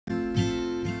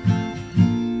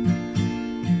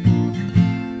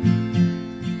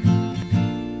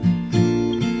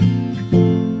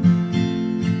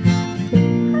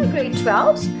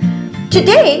12s.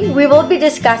 Today we will be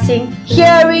discussing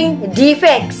hearing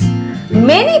defects.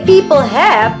 Many people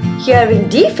have hearing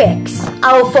defects.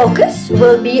 Our focus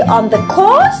will be on the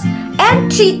cause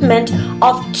and treatment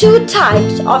of two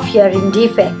types of hearing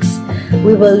defects.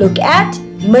 We will look at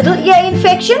middle ear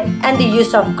infection and the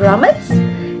use of grommets,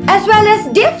 as well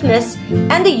as deafness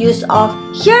and the use of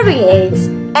hearing aids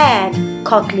and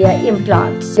cochlear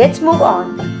implants. Let's move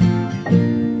on.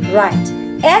 Right,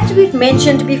 as we've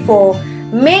mentioned before,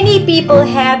 many people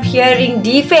have hearing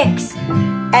defects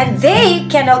and they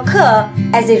can occur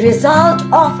as a result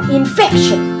of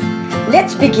infection.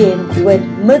 Let's begin with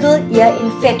middle ear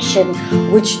infection,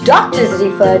 which doctors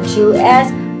refer to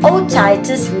as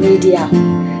otitis media.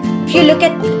 If you look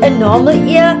at a normal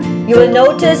ear, you will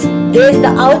notice there's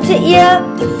the outer ear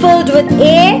filled with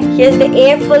air. Here's the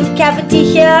air-filled cavity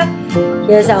here.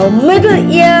 Here's our middle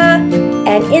ear,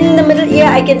 and in the middle ear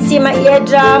I can see my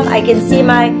eardrum, I can see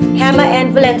my hammer,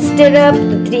 anvil and stirrup,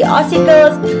 the three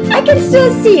ossicles. I can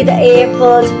still see the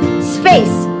air-filled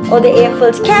space or the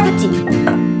air-filled cavity.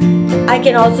 I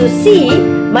can also see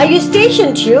my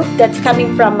eustachian tube that's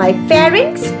coming from my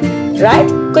pharynx, right,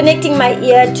 connecting my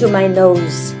ear to my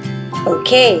nose.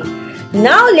 Okay,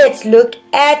 now let's look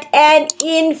at an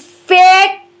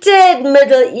infected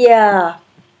middle ear.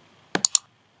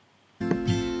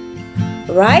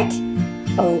 Right?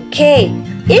 Okay,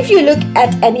 if you look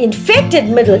at an infected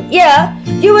middle ear,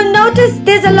 you will notice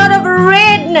there's a lot of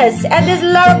redness and there's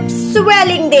a lot of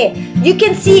swelling there. You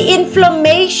can see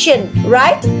inflammation,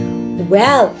 right?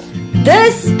 Well,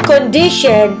 this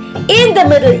condition in the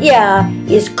middle ear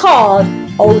is called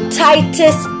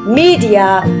otitis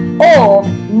media or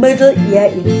middle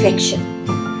ear infection.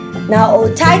 Now,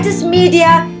 otitis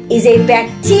media is a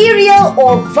bacterial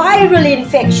or viral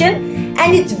infection,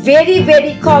 and it's very,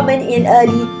 very common in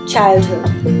early childhood.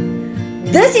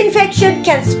 This infection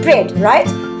can spread, right,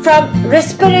 from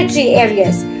respiratory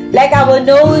areas like our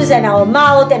nose and our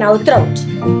mouth and our throat.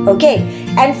 Okay,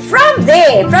 and from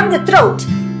there, from the throat,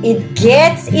 it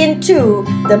gets into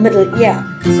the middle ear,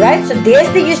 right? So there's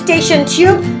the eustachian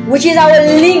tube, which is our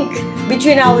link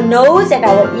between our nose and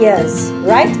our ears,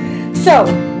 right? So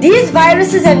these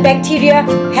viruses and bacteria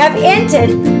have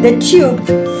entered the tube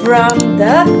from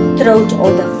the throat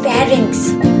or the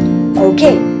pharynx.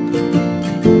 Okay,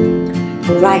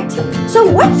 right. So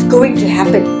what's going to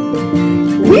happen?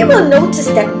 We will notice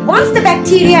that once the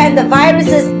bacteria and the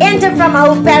viruses enter from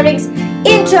our pharynx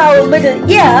into our middle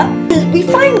ear, we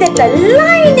find that the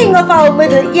lining of our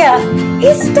middle ear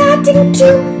is starting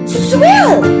to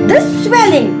swell. This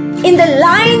swelling in the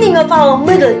lining of our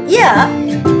middle ear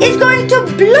is going to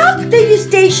block the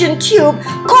eustachian tube,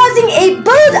 causing a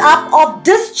build-up of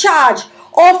discharge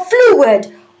or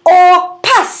fluid or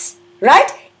pus,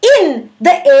 right, in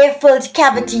the air-filled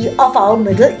cavity of our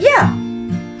middle ear.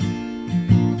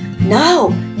 Now,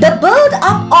 the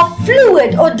build-up of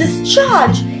fluid or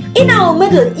discharge in our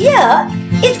middle ear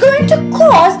is going to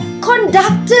cause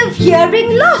conductive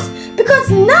hearing loss, because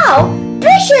now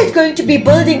pressure is going to be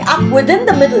building up within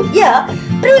the middle ear,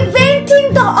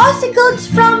 preventing the ossicles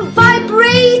from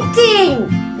vibrating.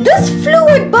 This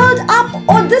fluid build-up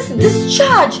or this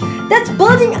discharge that's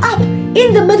building up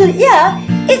in the middle ear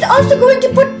is also going to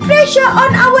put pressure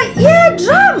on our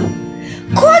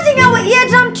eardrum, causing our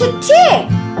eardrum to tear,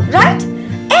 right?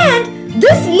 And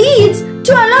this leads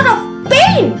to a lot of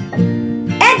pain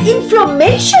and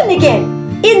inflammation again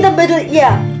in the middle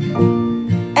ear.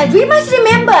 And we must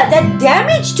remember that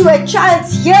damage to a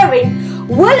child's hearing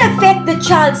will affect the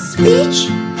child's speech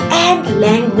and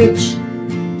language.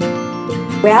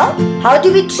 Well, how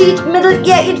do we treat middle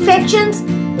ear infections?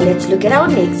 Let's look at our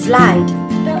next slide.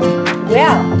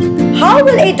 Well, how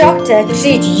will a doctor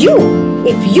treat you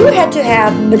if you had to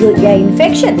have middle ear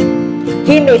infection?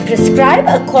 He may prescribe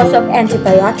a course of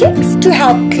antibiotics to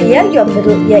help clear your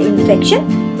middle ear infection.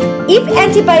 If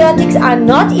antibiotics are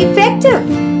not effective,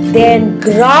 then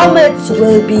grommets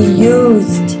will be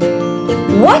used.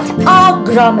 What are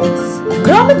grommets?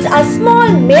 Grommets are small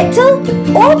metal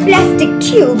or plastic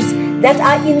tubes that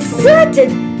are inserted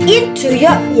into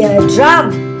your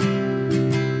eardrum.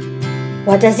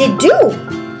 What does it do?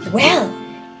 Well,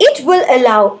 it will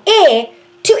allow air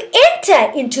to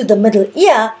enter into the middle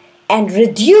ear and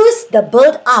reduce the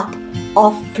build-up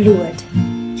of fluid.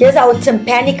 Here's our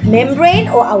tympanic membrane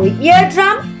or our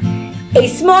eardrum. A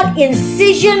small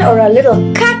incision or a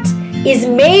little cut is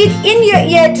made in your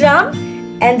eardrum,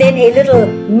 and then a little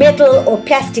metal or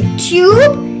plastic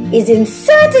tube is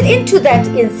inserted into that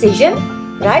incision,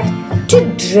 right, to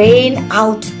drain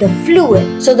out the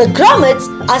fluid. So the grommets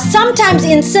are sometimes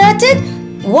inserted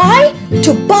Why?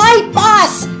 To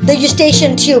bypass the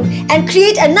eustachian tube and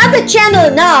create another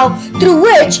channel now through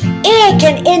which air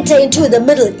can enter into the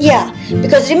middle ear.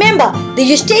 Because remember, the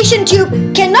eustachian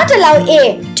tube cannot allow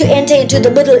air to enter into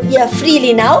the middle ear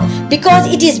freely now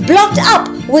because it is blocked up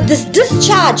with this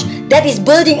discharge that is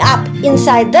building up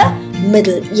inside the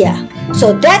middle ear.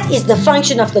 So that is the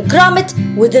function of the grommet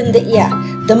within the ear.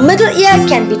 The middle ear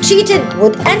can be treated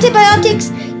with antibiotics.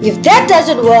 If that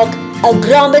doesn't work, a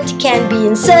grommet can be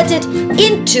inserted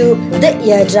into the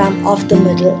eardrum of the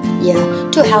middle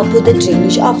ear to help with the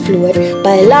drainage of fluid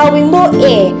by allowing more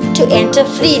air to enter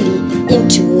freely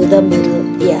into the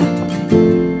middle ear.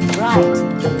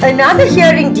 Right. Another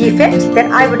hearing defect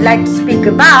that I would like to speak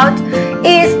about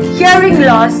is hearing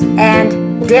loss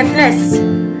and deafness.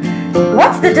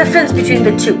 What's the difference between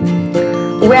the two?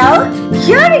 Well,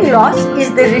 hearing loss is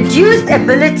the reduced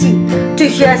ability to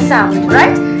hear sound,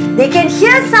 right? They can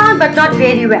hear sound but not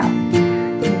very well.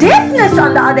 Deafness,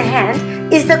 on the other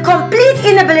hand, is the complete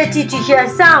inability to hear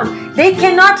sound. They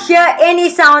cannot hear any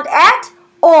sound at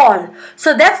all.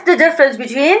 So that's the difference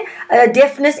between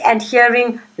deafness and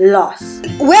hearing loss.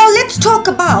 Well, let's talk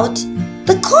about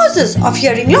the causes of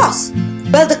hearing loss.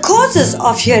 Well, the causes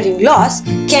of hearing loss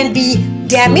can be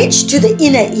damage to the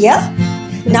inner ear.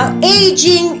 Now,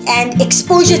 aging and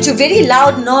exposure to very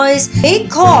loud noise may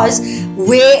cause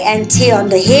wear and tear on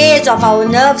the hairs of our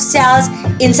nerve cells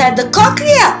inside the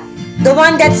cochlea, the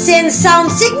one that sends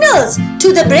sound signals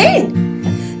to the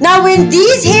brain. Now, when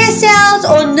these hair cells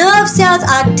or nerve cells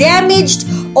are damaged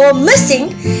or missing,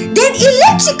 then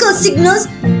electrical signals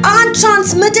aren't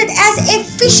transmitted as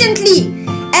efficiently,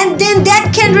 and then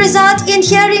that can result in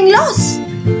hearing loss.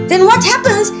 Then what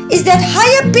happens is that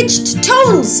higher pitched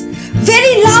tones,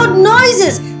 very loud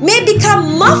noises may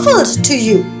become muffled to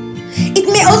you. It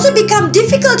may also become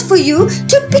difficult for you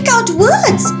to pick out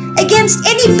words against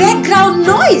any background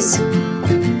noise.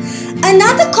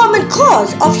 Another common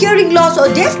cause of hearing loss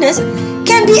or deafness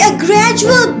can be a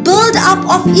gradual build-up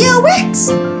of earwax.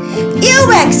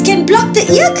 Earwax can block the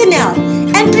ear canal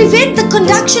and prevent the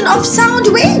conduction of sound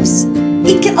waves.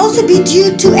 It can also be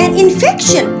due to an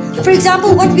infection. For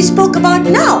example, what we spoke about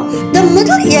now, the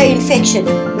middle ear infection,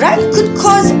 right, could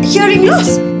cause hearing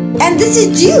loss. And this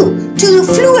is due to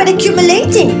fluid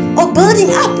accumulating or building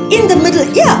up in the middle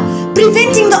ear,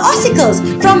 preventing the ossicles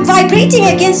from vibrating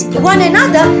against one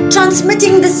another,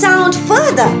 transmitting the sound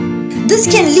further. This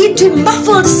can lead to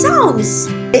muffled sounds.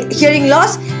 Hearing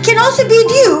loss can also be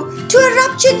due to a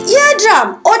ruptured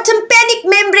eardrum or tympanic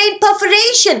membrane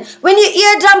perforation when your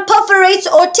eardrum perforates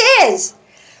or tears.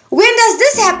 When does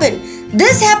this happen?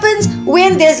 This happens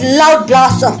when there's loud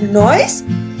blasts of noise,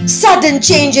 sudden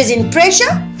changes in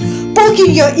pressure,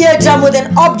 poking your eardrum with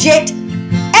an object,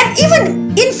 and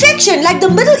even infection like the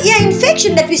middle ear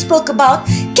infection that we spoke about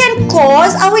can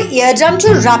cause our eardrum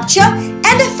to rupture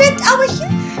and affect our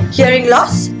hearing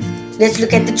loss. Let's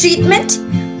look at the treatment.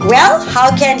 Well,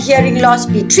 how can hearing loss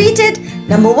be treated?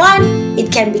 Number one,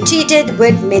 it can be treated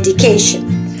with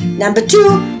medication. Number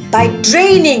two, by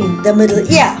draining the middle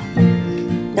ear.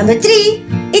 Number three,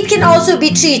 it can also be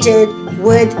treated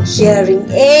with hearing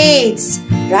aids,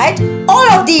 right? All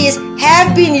of these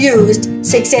have been used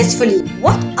successfully.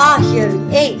 What are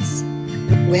hearing aids?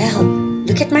 Well,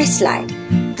 look at my slide.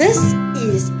 This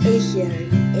is a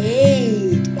hearing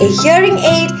aid. A hearing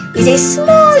aid is a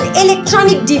small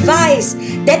electronic device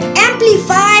that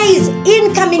amplifies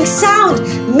incoming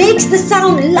sound, makes the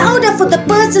sound louder for the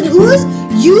person who's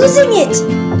using it.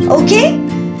 Okay?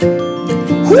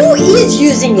 Who is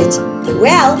using it?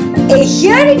 Well, a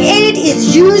hearing aid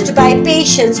is used by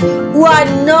patients who are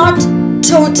not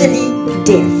totally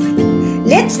deaf.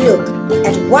 Let's look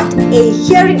at what a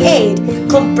hearing aid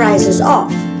comprises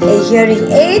of. A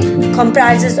hearing aid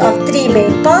comprises of three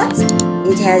main parts.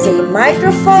 It has a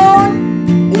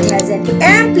microphone, it has an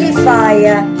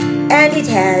amplifier, and it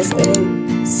has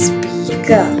a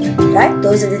speaker, right?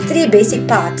 Those are the three basic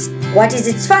parts. What is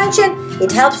its function?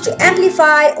 It helps to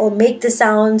amplify or make the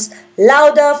sounds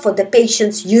louder for the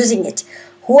patients using it.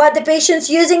 Who are the patients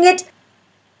using it?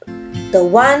 The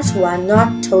ones who are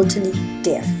not totally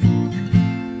deaf.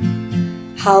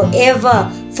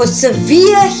 However, for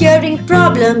severe hearing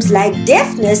problems like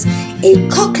deafness, a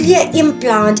cochlear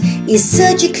implant is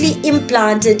surgically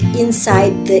implanted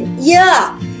inside the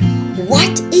ear.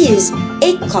 What is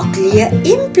a cochlear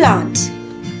implant?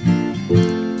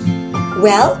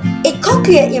 Well, a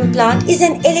cochlear implant is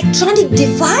an electronic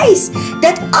device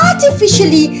that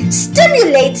artificially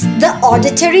stimulates the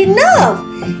auditory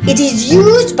nerve. It is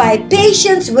used by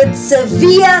patients with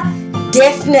severe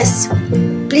deafness.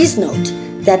 Please note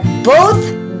that both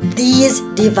These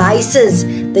devices,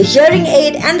 the hearing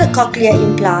aid and the cochlear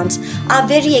implants, are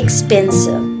very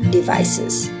expensive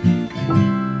devices,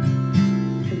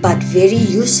 but very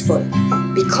useful,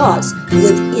 because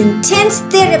with intense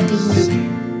therapy,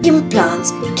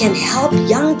 implants can help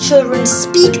young children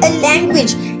speak a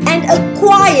language and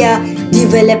acquire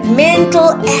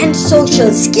developmental and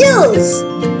social skills.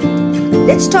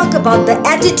 Let's talk about the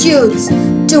attitudes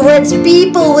towards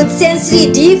people with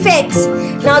sensory defects.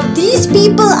 Now, these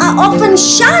people are often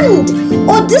shunned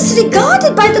or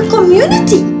disregarded by the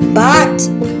community. But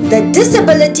the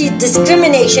Disability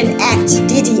Discrimination Act,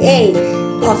 DDA,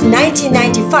 of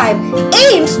 1995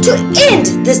 aims to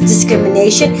end this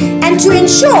discrimination and to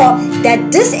ensure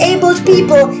that disabled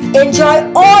people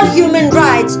enjoy all human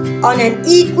rights on an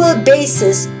equal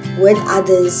basis with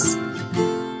others.